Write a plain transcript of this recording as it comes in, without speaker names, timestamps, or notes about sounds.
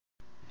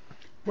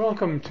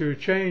Welcome to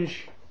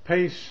Change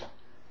Pace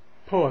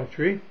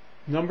Poetry,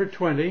 number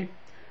 20,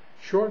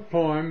 Short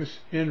Poems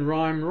in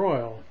Rhyme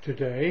Royal.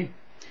 Today,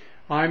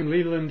 I'm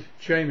Leland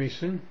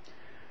Jamieson.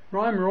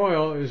 Rhyme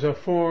Royal is a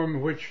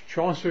form which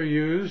Chaucer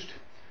used,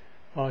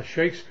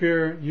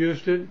 Shakespeare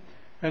used it,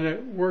 and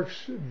it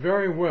works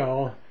very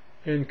well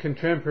in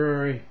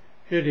contemporary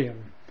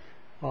idiom.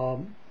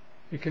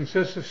 It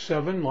consists of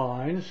 7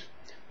 lines.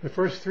 The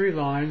first 3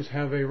 lines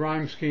have a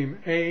rhyme scheme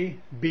A,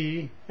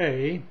 B,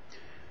 A.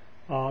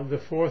 The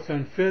 4th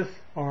and 5th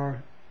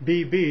are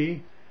BB,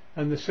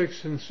 and the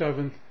 6th and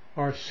 7th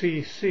are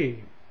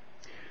CC.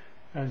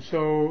 And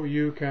so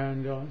you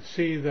can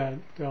see that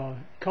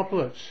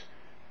couplets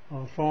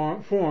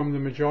form the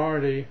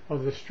majority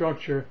of the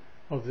structure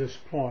of this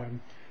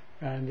poem.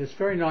 And it's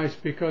very nice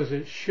because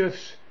it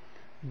shifts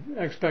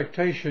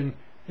expectation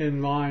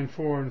in line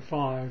 4 and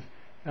 5,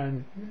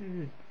 and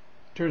it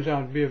turns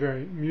out to be a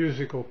very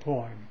musical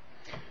poem.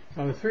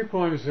 Now, the 3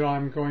 poems that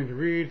I'm going to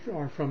read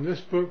are from this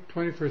book,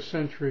 21st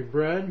Century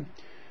Bread.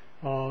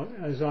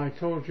 As I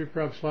told you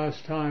perhaps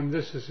last time,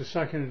 this is the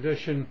 2nd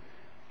edition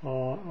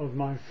of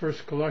my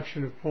first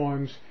collection of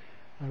poems.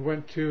 I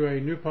went to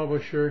a new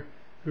publisher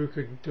who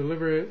could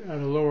deliver it at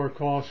a lower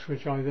cost,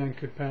 which I then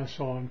could pass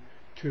on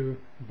to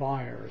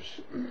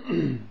buyers.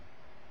 The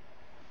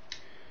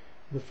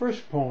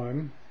first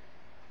poem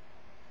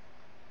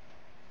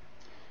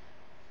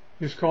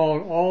is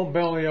called All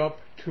Belly Up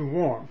to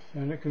Warmth,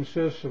 and it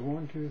consists of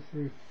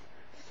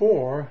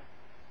 4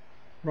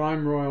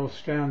 rhyme royal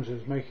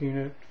stanzas, making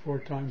it 4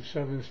 times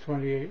 7 is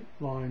 28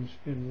 lines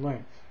in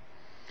length.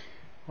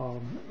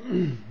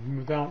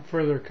 Without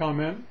further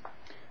comment,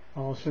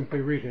 I'll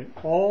simply read it.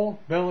 All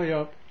belly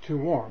up to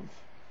warmth.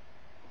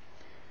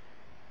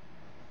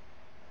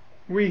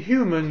 We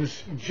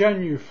humans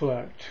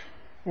genuflect,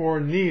 or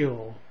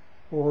kneel,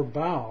 or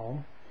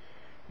bow,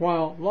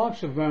 while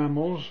lots of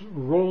mammals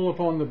roll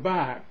upon the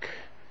back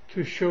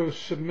to show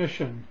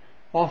submission,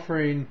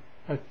 offering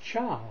a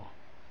chow.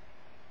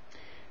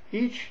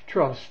 Each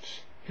trusts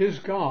his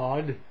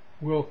God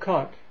will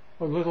cut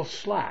a little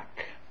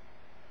slack.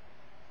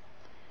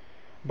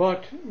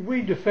 But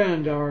we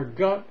defend our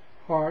gut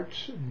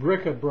heart's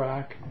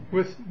bric-a-brac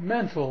with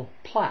mental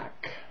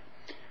plaque,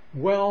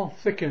 well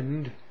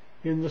thickened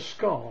in the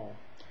skull,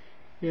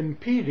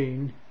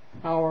 impeding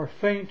our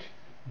faint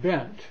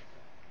bent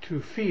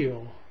to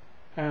feel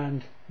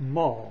and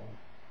mull.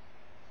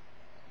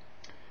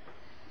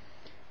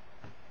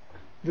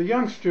 The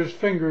youngster's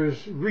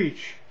fingers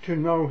reach to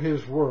know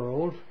his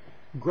world,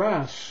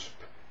 grasp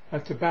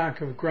at the back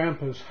of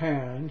Grandpa's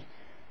hand,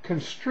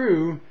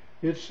 construe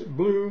its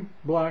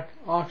blue-black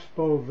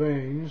oxbow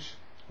veins,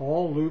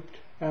 all looped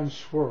and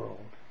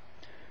swirled.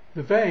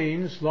 The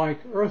veins,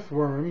 like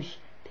earthworms,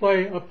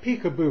 play a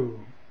peekaboo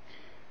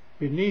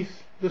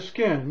beneath the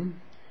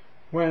skin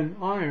when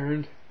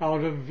ironed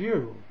out of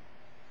view.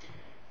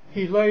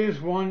 He lays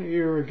one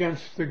ear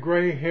against the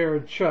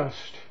gray-haired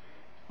chest,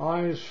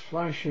 eyes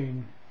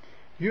flashing.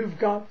 You've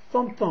got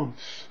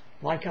thump-thumps,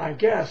 like I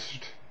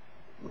guessed.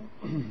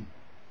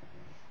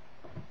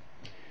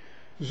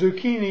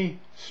 Zucchini,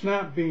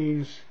 snap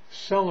beans,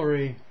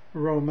 celery,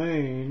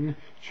 romaine,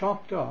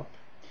 chopped up,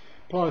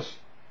 plus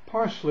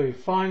parsley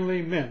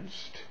finely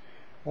minced,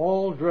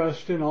 all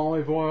dressed in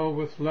olive oil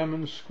with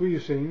lemon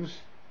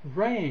squeezings,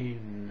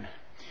 rain.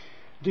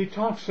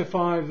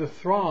 Detoxify the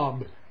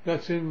throb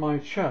that's in my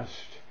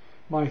chest,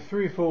 my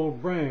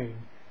threefold brain,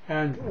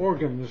 and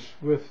organs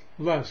with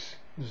less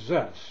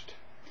zest.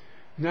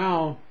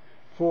 Now,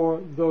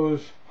 for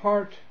those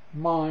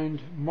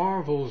heart-mind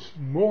marvels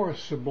more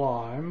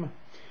sublime,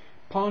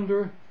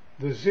 ponder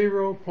the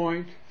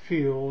 0-point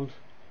field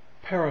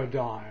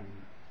paradigm.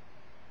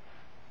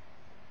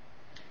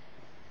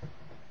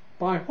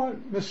 By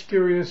what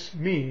mysterious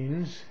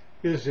means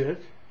is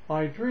it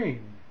I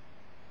dream?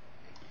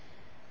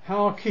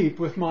 How keep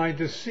with my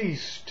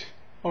deceased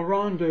a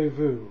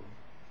rendezvous?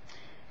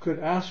 Could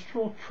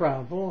astral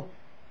travel,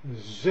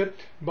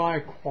 zipped by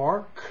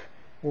quark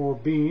or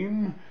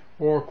beam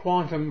or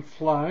quantum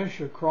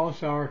flash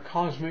across our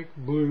cosmic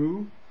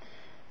blue,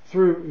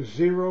 through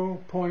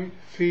 0-point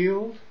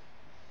field,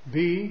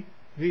 be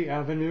the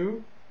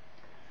avenue?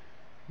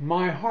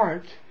 My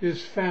heart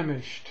is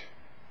famished.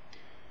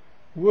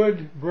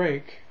 Would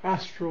break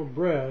astral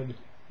bread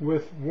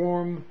with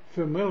warm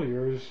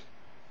familiars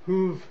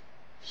who've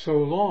so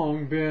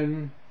long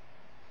been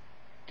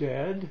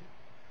dead.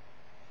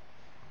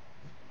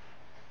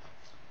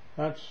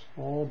 That's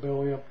all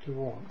belly up to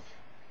warmth.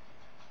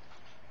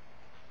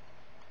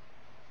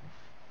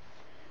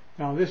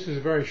 Now, this is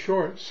a very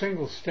short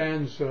single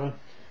stanza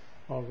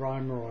of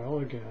Rhyme Royal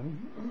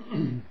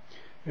again.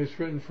 It's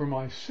written for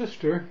my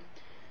sister,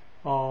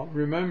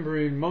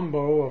 remembering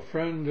Mumbo, a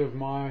friend of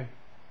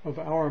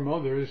our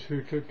mother's,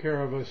 who took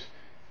care of us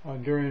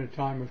during a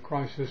time of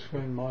crisis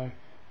when my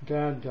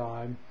dad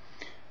died.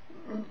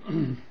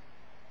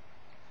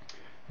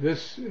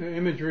 This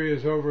imagery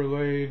is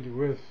overlaid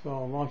with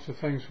lots of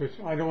things which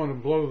I don't want to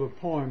blow the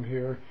poem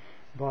here,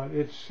 but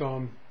it's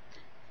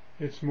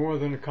more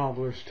than a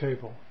cobbler's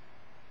table.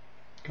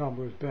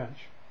 Cobbler's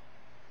bench.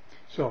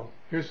 So,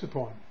 here's the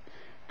poem.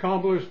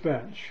 Cobbler's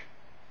bench.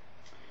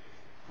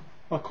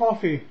 A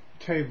coffee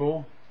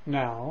table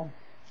now.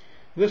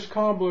 This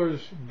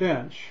cobbler's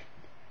bench,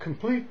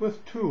 complete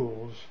with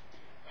tools,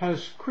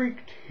 has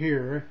creaked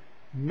here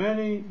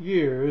many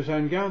years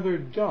and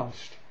gathered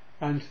dust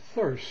and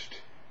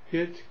thirst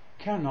it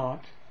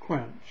cannot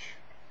quench.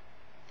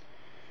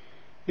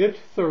 It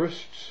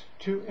thirsts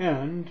to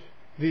end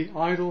the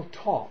idle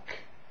talk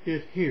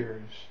it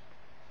hears,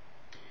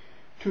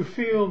 to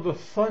feel the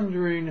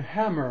thundering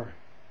hammer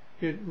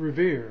it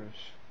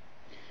reveres.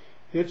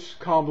 Its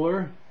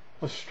cobbler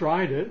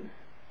astride it,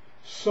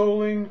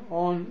 soling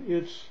on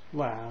its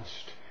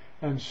last,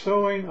 and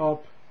sewing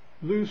up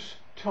loose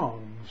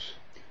tongues,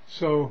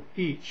 so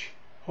each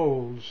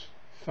holds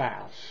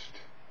fast.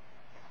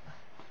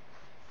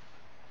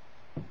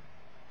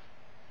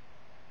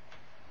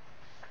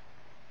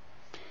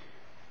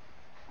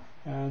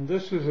 And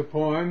this is a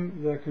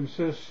poem that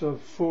consists of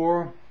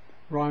 4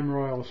 rhyme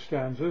royal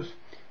stanzas.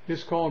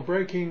 It's called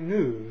Breaking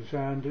News,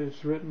 and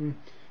it's written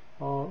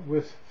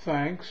with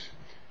thanks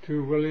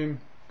to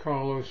William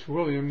Carlos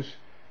Williams,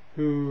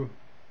 who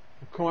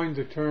coined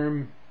the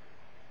term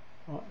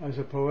as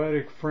a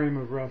poetic frame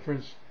of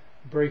reference,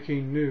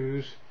 breaking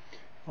news.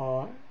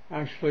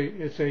 Actually,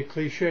 it's a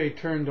cliche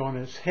turned on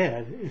its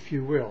head, if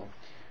you will.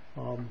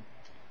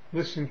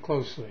 Listen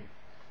closely.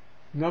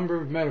 Number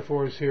of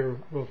metaphors here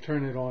will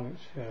turn it on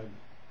its head.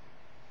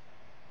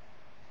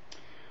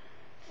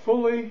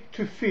 Fully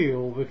to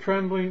feel the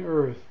trembling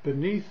earth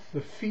beneath the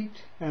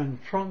feet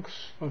and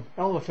trunks of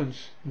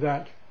elephants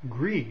that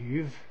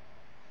grieve,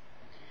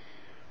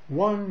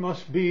 one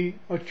must be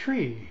a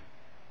tree,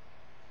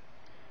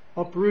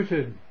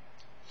 uprooted,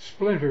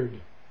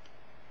 splintered,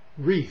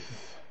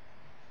 wreath.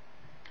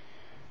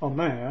 A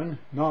man,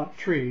 not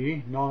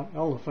tree, not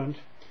elephant.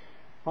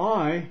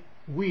 I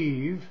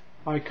weave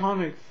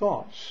iconic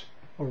thoughts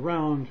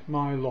around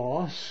my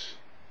loss,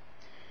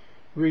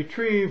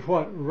 retrieve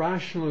what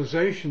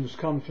rationalizations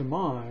come to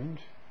mind,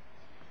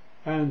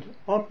 and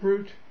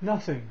uproot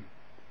nothing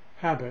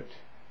habit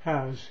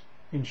has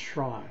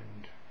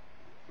enshrined.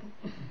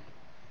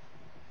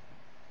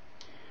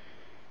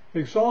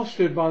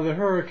 Exhausted by the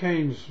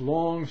hurricane's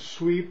long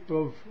sweep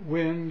of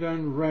wind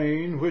and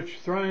rain, which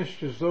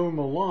thrashed as though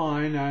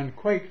malign and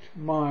quaked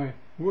my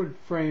wood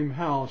frame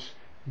house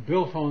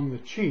built on the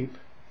cheap,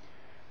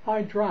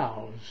 I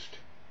drowsed,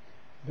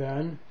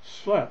 then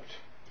slept,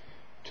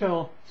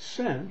 till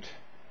scent,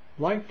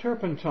 like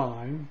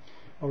turpentine,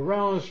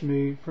 aroused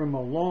me from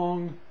a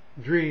long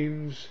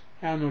dream's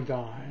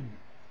anodyne.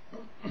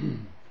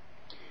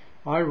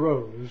 I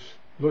rose,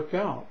 looked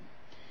out.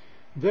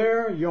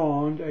 There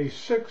yawned a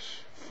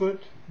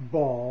 6-foot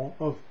ball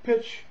of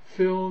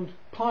pitch-filled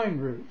pine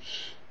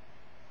roots,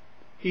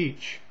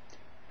 each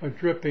a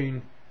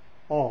dripping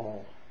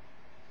awl.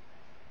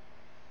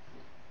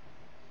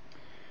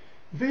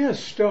 Via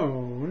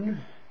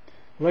stone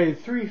lay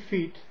 3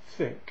 feet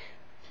thick,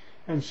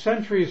 and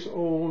centuries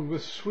old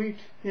with sweet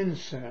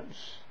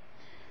incense.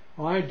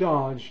 I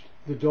dodged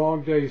the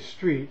dog-day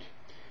street,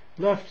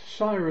 left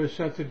Cyrus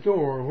at the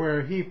door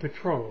where he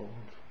patrolled.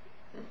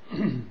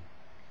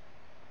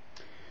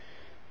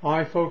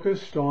 I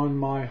focused on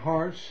my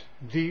heart's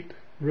deep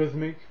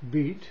rhythmic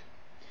beat,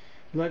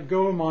 let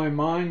go my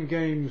mind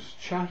game's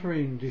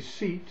chattering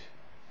deceit,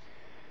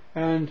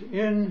 and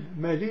in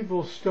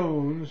medieval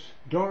stone's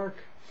dark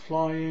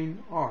flying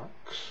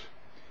arcs,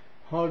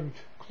 hugged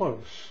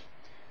close,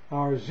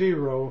 our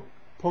 0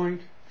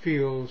 point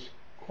fields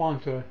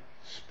quanta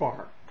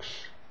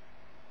sparks.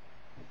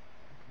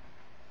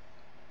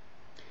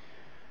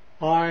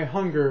 I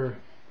hunger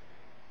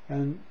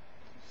and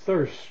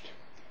thirst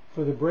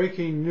for the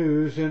breaking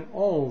news in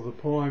all the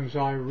poems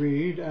I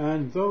read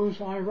and those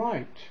I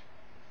write.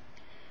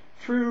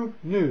 True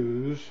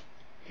news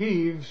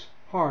heaves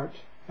heart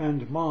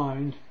and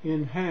mind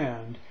in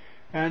hand,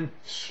 and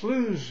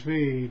slews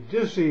me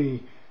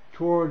dizzy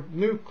toward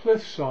new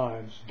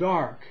cliffsides,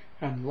 dark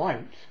and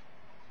light,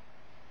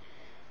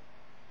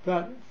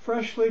 that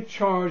freshly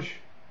charge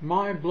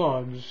my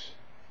blood's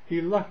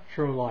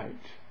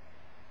electrolyte.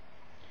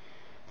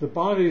 The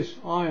body's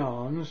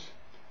ions,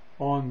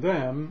 on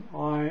them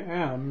I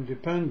am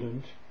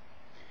dependent,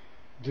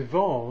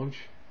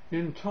 divulge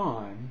in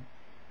time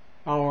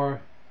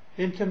our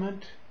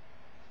intimate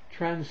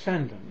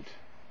transcendent.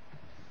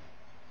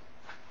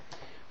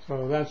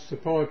 So that's the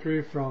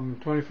poetry from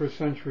 21st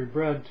Century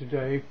Bread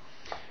today.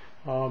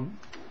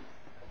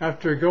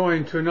 After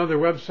going to another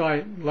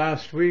website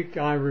last week,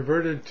 I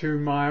reverted to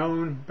my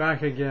own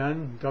back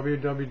again,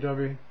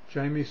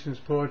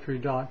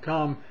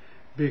 www.jamiesonspoetry.com,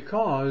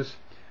 because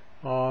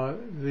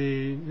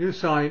the new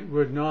site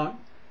would not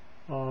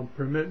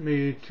permit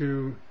me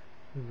to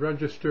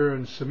register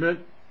and submit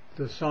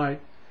the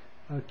site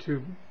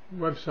to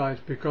websites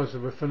because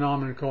of a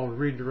phenomenon called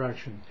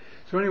redirection.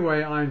 So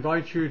anyway, I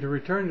invite you to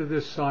return to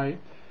this site,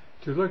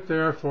 to look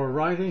there for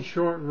writing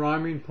short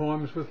rhyming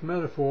poems with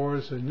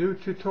metaphors, a new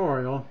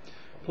tutorial,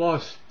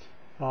 plus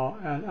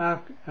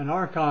an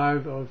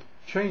archive of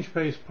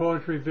change-paced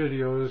poetry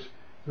videos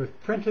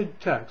with printed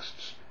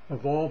texts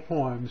of all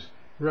poems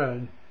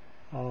read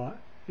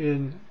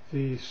in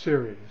the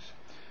series.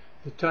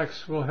 The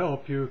text will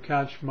help you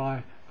catch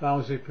my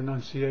lousy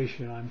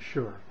pronunciation, I'm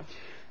sure.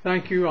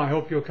 Thank you. I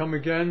hope you'll come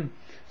again.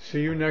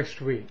 See you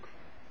next week.